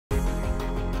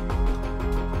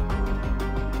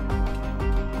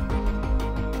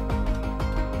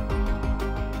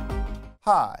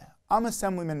Hi, I'm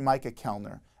Assemblyman Micah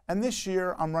Kellner, and this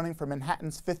year I'm running for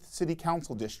Manhattan's 5th City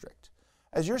Council District.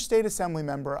 As your state assembly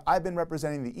member, I've been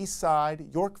representing the East Side,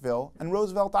 Yorkville, and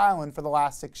Roosevelt Island for the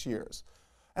last 6 years.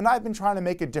 And I've been trying to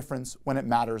make a difference when it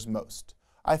matters most.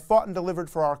 I fought and delivered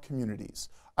for our communities.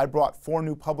 I brought 4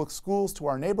 new public schools to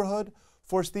our neighborhood,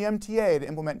 forced the MTA to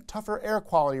implement tougher air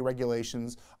quality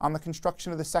regulations on the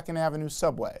construction of the 2nd Avenue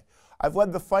subway. I've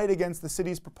led the fight against the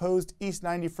city's proposed East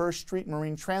 91st Street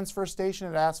Marine Transfer Station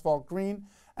at Asphalt Green,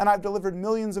 and I've delivered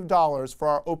millions of dollars for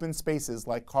our open spaces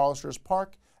like Carlscher's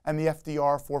Park and the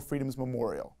FDR Four Freedoms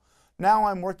Memorial. Now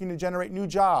I'm working to generate new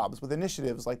jobs with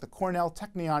initiatives like the Cornell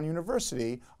Technion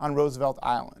University on Roosevelt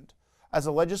Island. As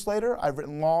a legislator, I've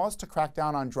written laws to crack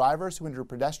down on drivers who injure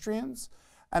pedestrians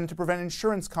and to prevent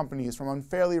insurance companies from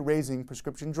unfairly raising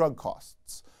prescription drug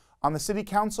costs. On the City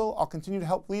Council, I'll continue to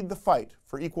help lead the fight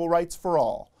for equal rights for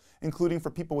all, including for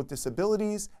people with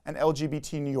disabilities and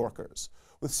LGBT New Yorkers.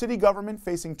 With city government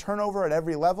facing turnover at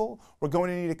every level, we're going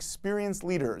to need experienced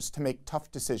leaders to make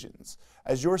tough decisions.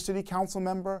 As your City Council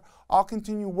member, I'll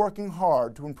continue working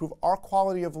hard to improve our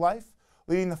quality of life,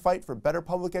 leading the fight for better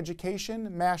public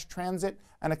education, mass transit,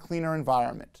 and a cleaner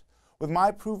environment. With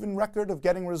my proven record of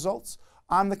getting results,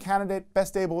 I'm the candidate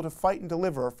best able to fight and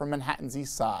deliver for Manhattan's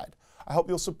East Side. I hope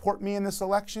you'll support me in this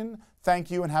election.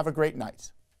 Thank you and have a great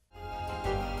night.